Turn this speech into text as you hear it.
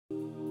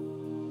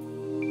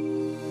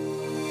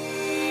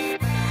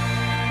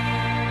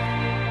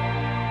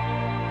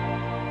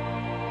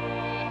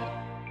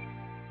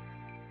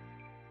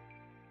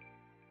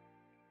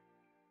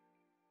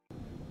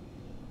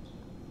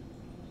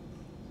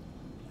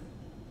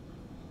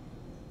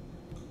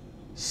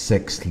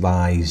6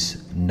 lies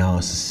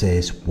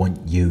narcissists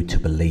want you to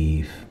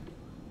believe.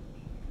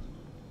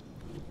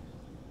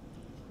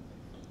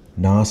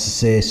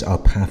 Narcissists are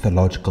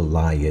pathological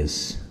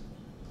liars.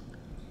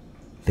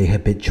 They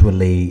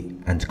habitually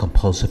and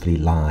compulsively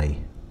lie.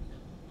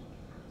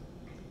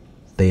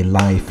 They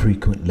lie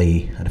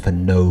frequently and for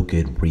no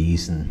good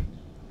reason.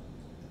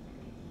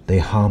 They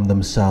harm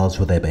themselves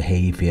with their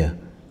behavior,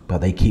 but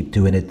they keep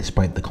doing it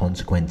despite the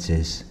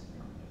consequences.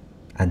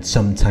 And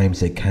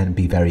sometimes it can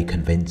be very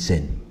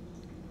convincing.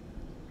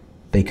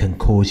 They can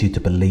cause you to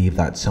believe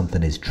that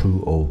something is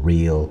true or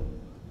real.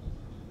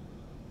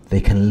 They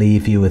can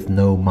leave you with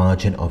no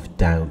margin of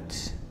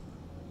doubt,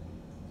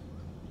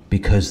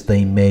 because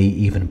they may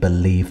even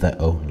believe their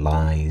own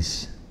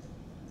lies.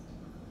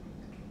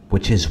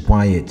 Which is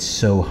why it's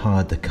so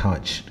hard to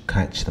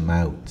catch them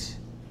out.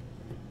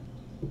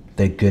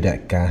 They're good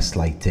at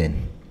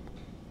gaslighting.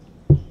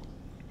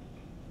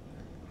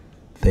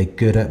 They're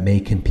good at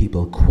making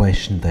people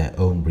question their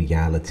own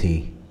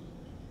reality.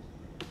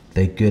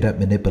 They're good at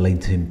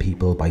manipulating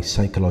people by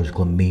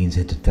psychological means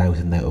into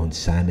doubting their own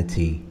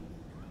sanity,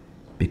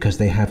 because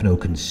they have no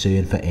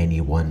concern for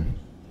anyone.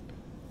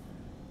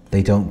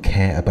 They don't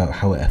care about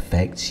how it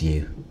affects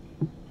you.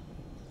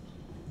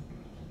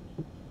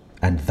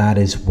 And that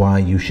is why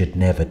you should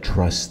never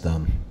trust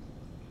them,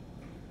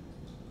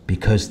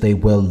 because they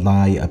will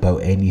lie about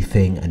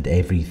anything and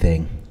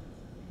everything.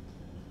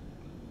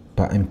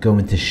 But I'm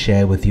going to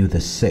share with you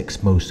the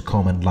 6 most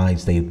common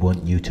lies they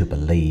want you to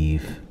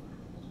believe.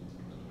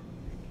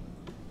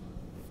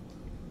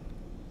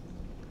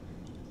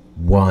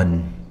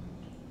 1.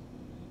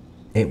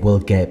 It will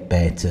get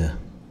better.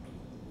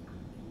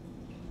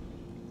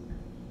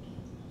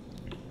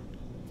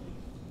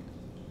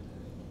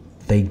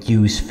 They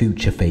use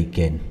future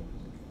faking.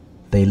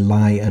 They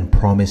lie and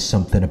promise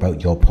something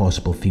about your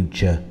possible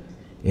future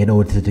in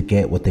order to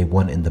get what they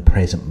want in the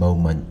present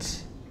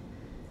moment.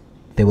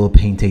 They will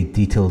paint a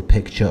detailed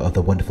picture of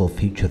the wonderful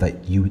future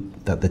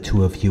that the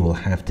two of you will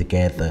have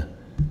together,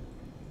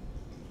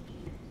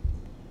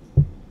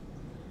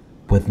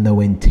 with no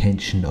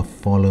intention of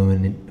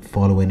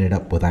following it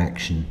up with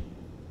action,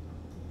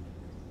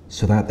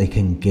 so that they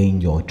can gain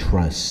your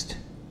trust,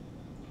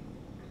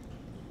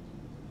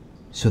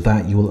 so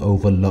that you will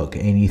overlook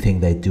anything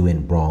they're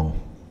doing wrong,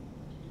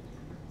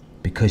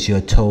 because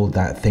you're told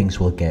that things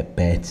will get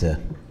better.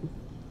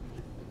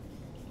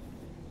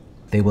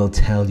 They will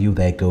tell you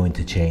they're going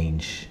to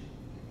change.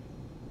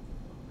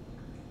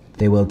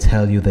 They will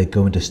tell you they're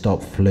going to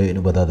stop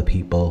flirting with other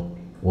people,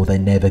 or they're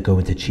never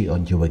going to cheat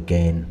on you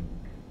again.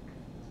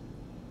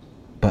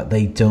 But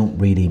they don't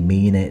really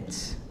mean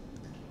it.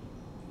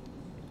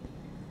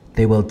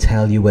 They will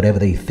tell you whatever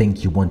they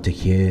think you want to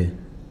hear,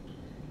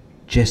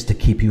 just to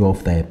keep you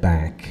off their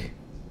back.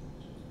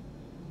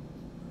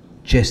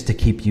 Just to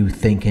keep you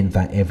thinking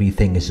that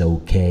everything is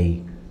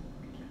okay.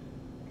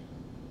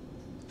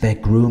 They're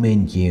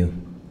grooming you.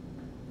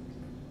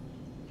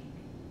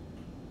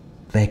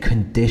 They're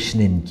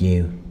conditioning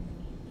you.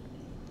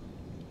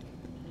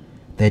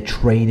 They're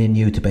training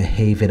you to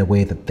behave in a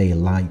way that they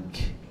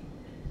like,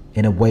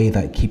 in a way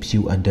that keeps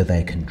you under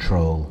their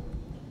control.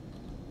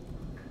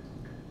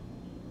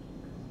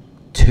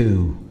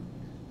 2.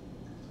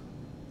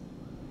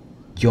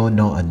 You're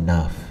not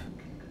enough.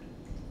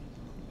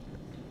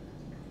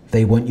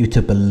 They want you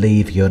to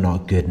believe you're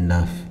not good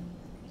enough,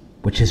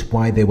 which is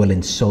why they will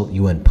insult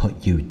you and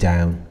put you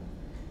down.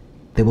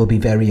 They will be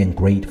very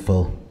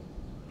ungrateful.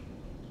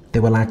 They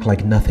will act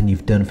like nothing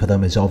you've done for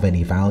them is of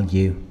any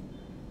value.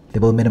 They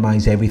will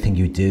minimize everything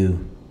you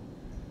do,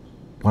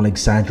 while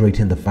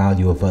exaggerating the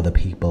value of other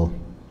people.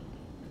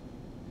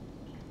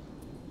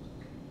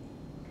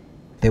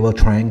 They will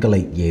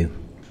triangulate you.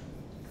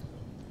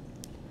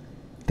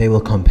 They will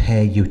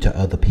compare you to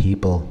other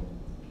people.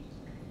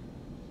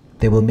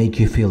 They will make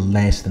you feel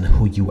less than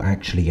who you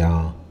actually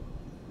are.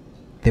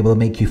 They will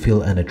make you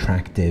feel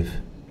unattractive.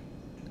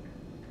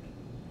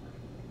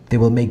 They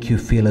will make you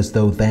feel as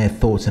though their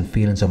thoughts and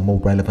feelings are more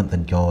relevant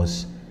than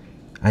yours,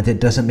 and it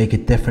doesn't make a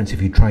difference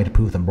if you try to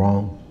prove them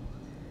wrong,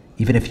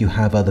 even if you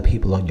have other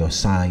people on your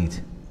side.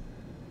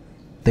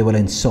 They will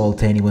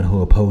insult anyone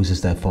who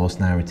opposes their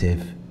false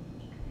narrative.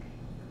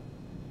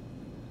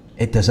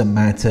 It doesn't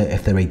matter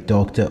if they're a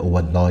doctor or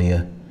a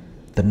lawyer.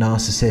 The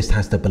narcissist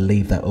has to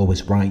believe they're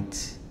always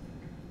right.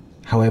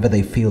 However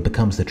they feel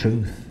becomes the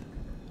truth,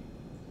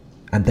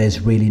 and there's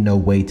really no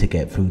way to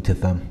get through to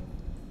them,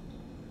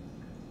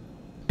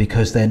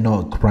 because they're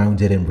not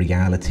grounded in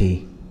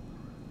reality.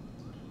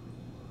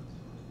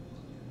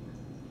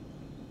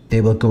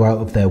 They will go out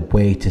of their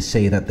way to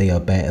say that they are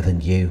better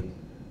than you,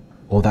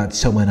 or that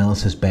someone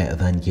else is better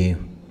than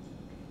you,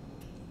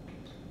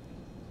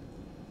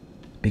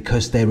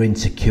 because they're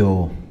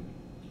insecure.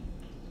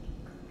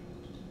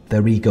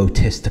 They're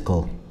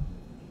egotistical.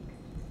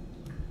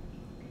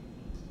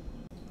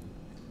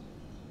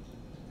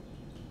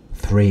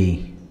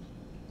 3.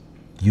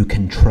 You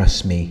can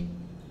trust me.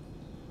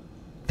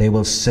 They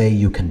will say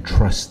you can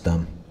trust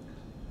them.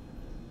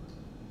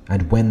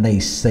 And when they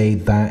say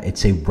that,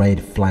 it's a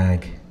red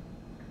flag.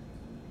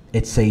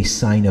 It's a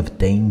sign of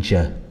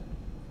danger.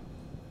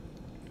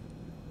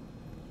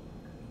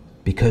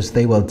 Because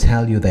they will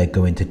tell you they're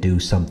going to do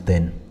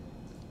something,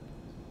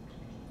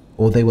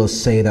 or they will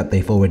say that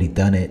they've already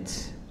done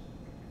it.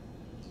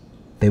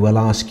 They will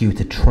ask you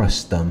to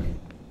trust them,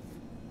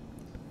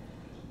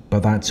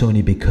 but that's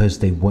only because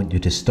they want you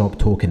to stop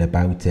talking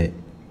about it.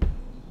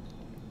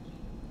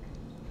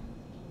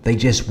 They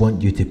just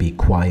want you to be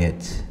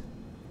quiet.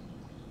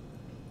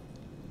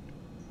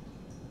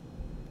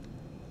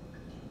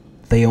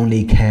 They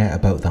only care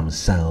about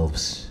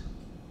themselves.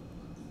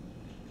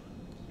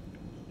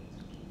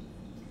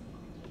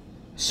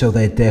 So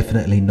they're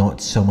definitely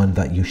not someone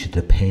that you should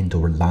depend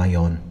or rely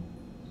on,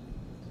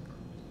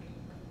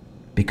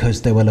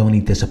 because they will only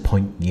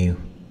disappoint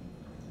you.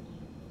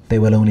 They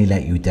will only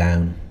let you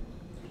down.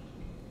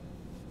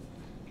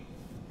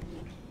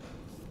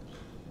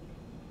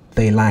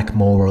 They lack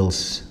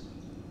morals.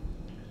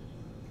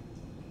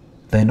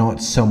 They're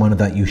not someone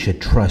that you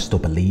should trust or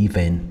believe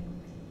in.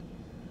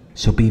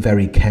 So be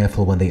very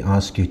careful when they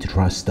ask you to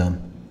trust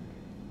them,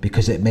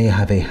 because it may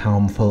have a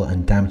harmful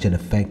and damaging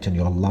effect on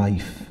your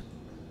life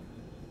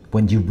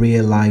when you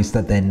realize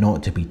that they're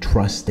not to be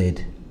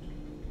trusted.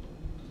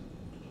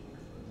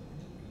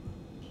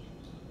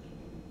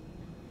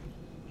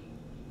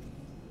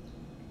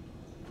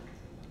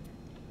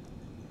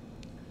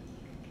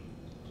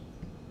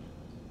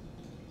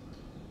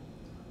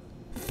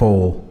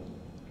 Four,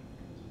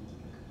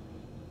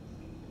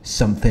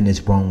 something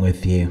is wrong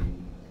with you.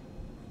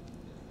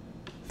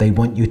 They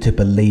want you to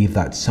believe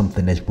that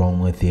something is wrong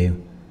with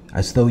you,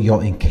 as though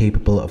you're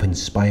incapable of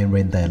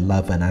inspiring their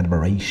love and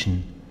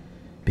admiration,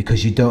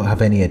 because you don't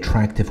have any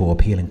attractive or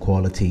appealing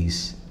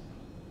qualities.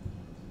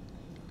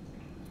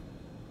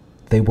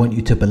 They want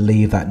you to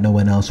believe that no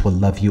one else will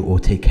love you or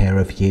take care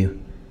of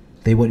you.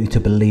 They want you to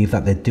believe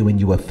that they're doing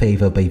you a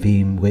favor by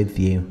being with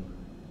you.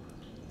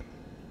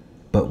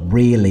 But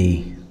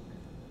really,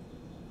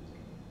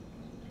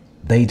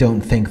 they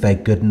don't think they're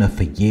good enough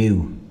for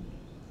you,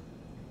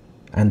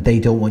 and they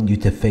don't want you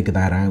to figure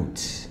that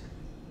out.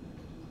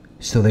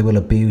 So they will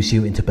abuse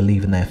you into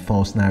believing their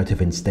false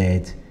narrative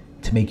instead,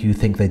 to make you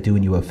think they're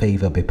doing you a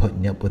favor by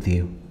putting up with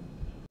you.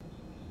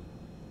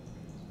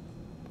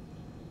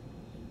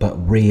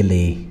 But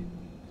really,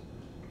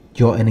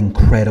 you're an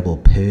incredible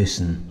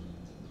person,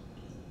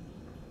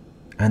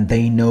 and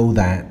they know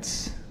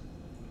that.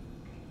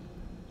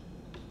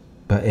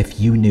 But if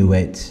you knew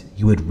it,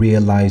 you would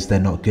realize they're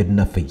not good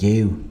enough for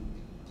you.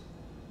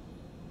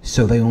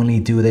 So they only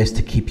do this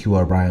to keep you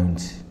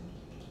around,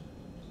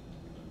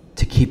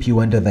 to keep you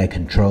under their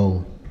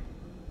control.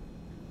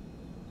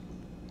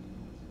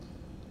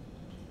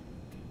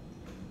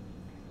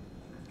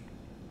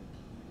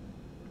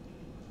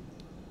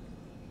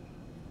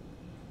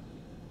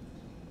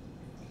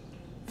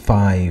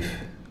 Five,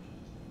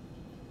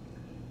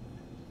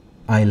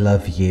 I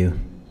love you.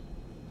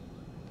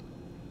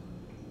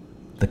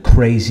 The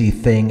crazy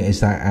thing is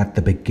that at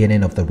the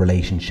beginning of the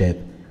relationship,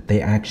 they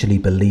actually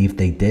believed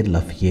they did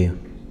love you.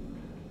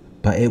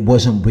 But it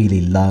wasn't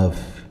really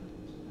love.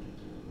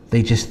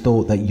 They just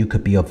thought that you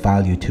could be of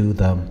value to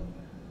them.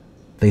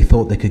 They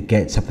thought they could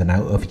get something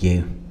out of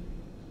you.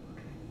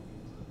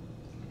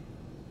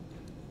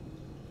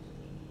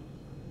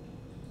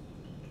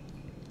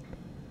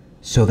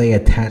 So they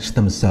attach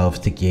themselves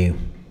to you.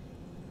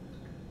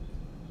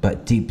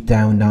 But deep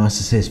down,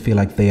 narcissists feel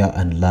like they are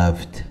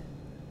unloved.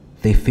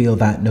 They feel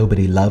that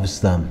nobody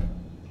loves them.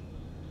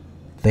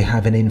 They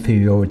have an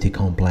inferiority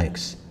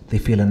complex. They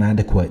feel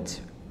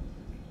inadequate.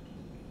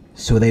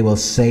 So they will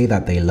say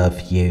that they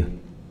love you,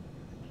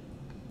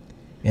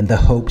 in the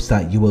hopes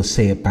that you will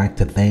say it back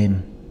to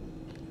them.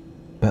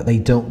 But they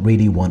don't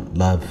really want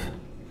love.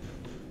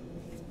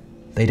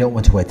 They don't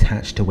want to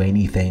attach to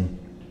anything.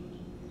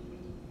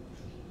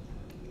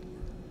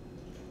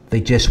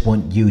 They just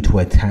want you to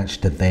attach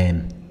to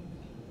them.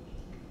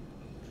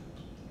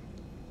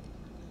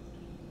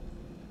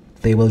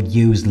 They will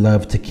use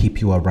love to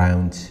keep you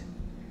around,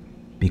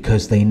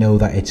 because they know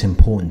that it's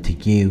important to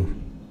you.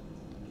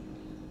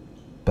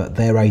 But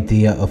their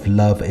idea of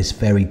love is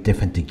very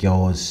different to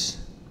yours.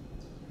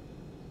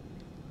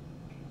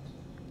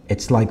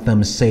 It's like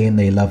them saying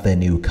they love their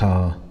new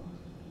car,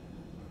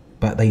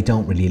 but they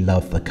don't really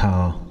love the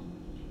car.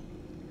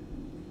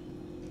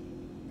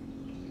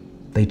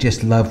 They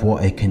just love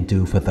what it can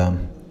do for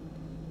them.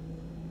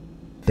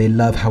 They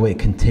love how it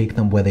can take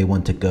them where they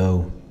want to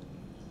go.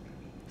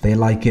 They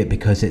like it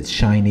because it's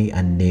shiny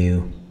and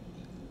new.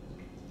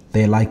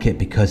 They like it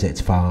because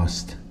it's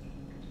fast.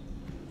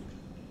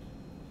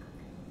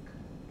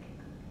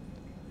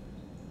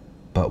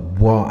 But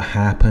what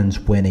happens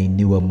when a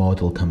newer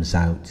model comes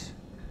out?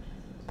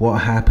 What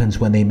happens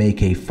when they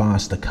make a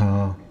faster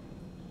car?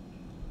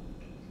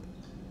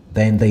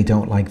 Then they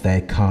don't like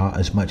their car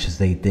as much as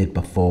they did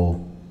before,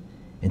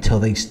 until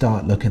they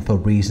start looking for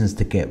reasons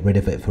to get rid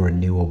of it for a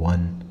newer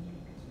one.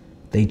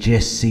 They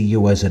just see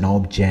you as an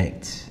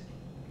object.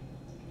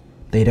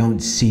 They don't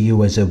see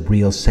you as a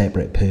real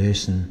separate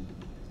person.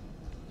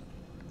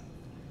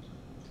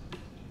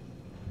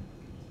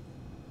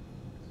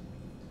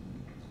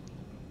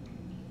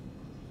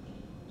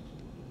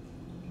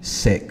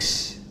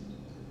 6.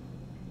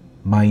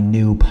 My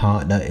new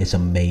partner is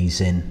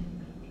amazing.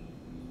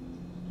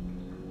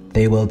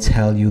 They will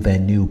tell you their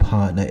new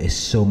partner is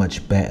so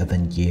much better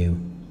than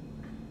you.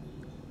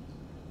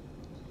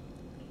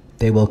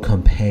 They will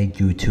compare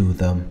you to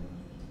them.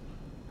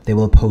 They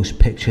will post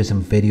pictures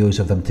and videos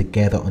of them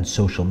together on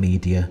social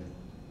media.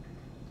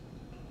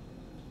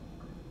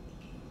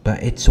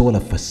 But it's all a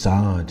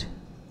facade.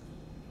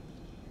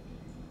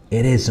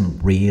 It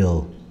isn't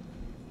real.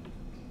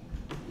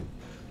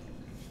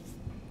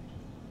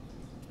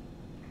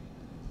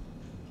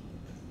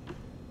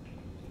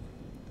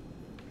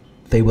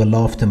 They will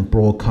often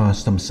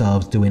broadcast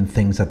themselves doing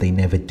things that they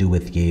never do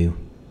with you.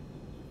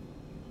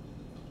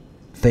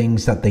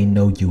 Things that they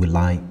know you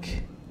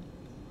like.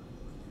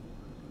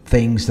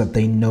 Things that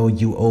they know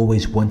you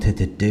always wanted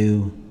to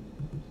do,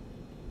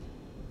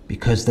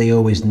 because they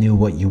always knew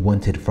what you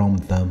wanted from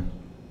them.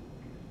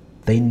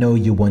 They know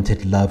you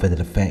wanted love and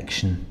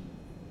affection.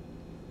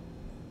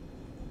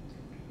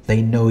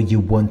 They know you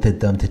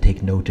wanted them to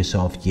take notice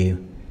of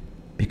you,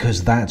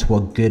 because that's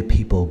what good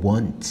people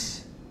want.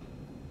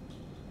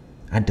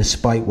 And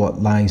despite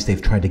what lies they've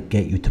tried to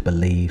get you to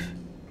believe,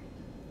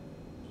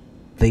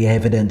 the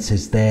evidence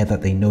is there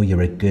that they know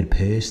you're a good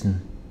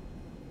person.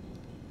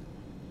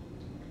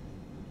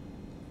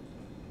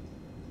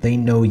 They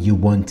know you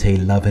want a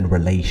loving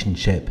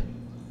relationship,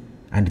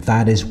 and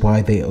that is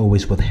why they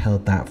always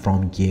withheld that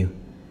from you.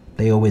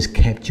 They always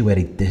kept you at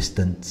a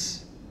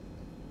distance.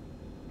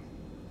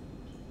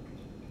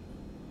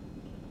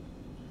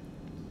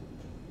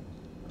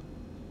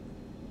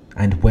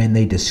 And when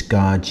they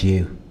discard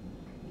you,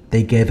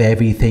 they give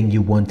everything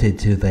you wanted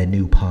to their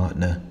new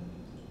partner.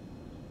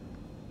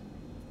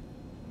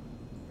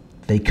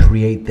 They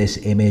create this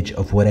image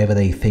of whatever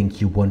they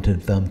think you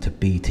wanted them to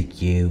be to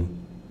you.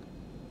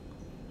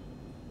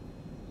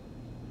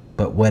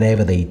 But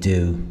whatever they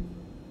do,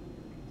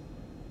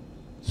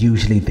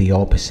 usually the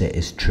opposite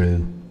is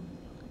true.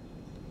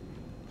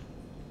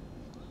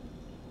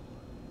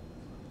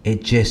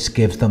 It just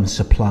gives them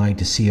supply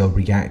to see your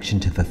reaction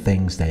to the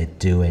things they're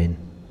doing.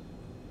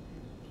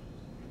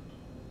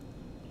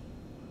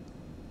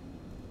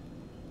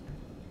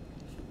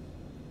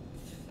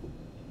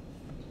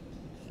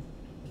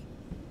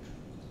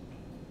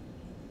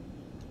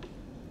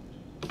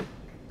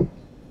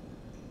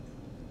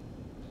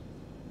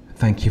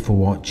 Thank you for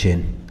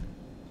watching.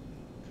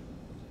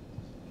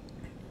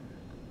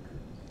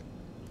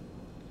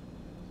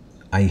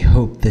 I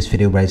hope this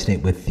video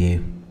resonated with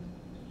you.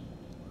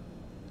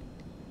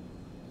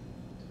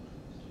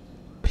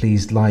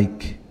 Please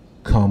like,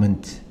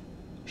 comment,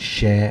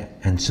 share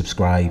and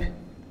subscribe.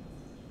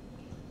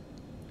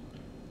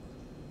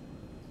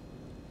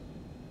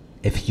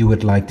 If you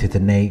would like to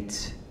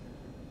donate,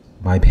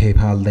 my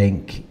PayPal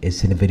link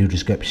is in the video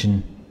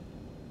description.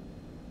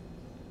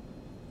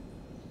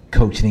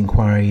 Coaching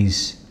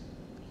inquiries,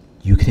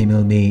 you can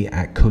email me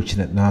at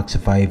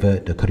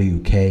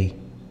coaching@narcsurvivor.co.uk.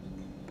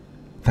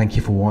 Thank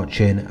you for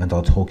watching, and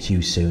I'll talk to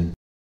you soon.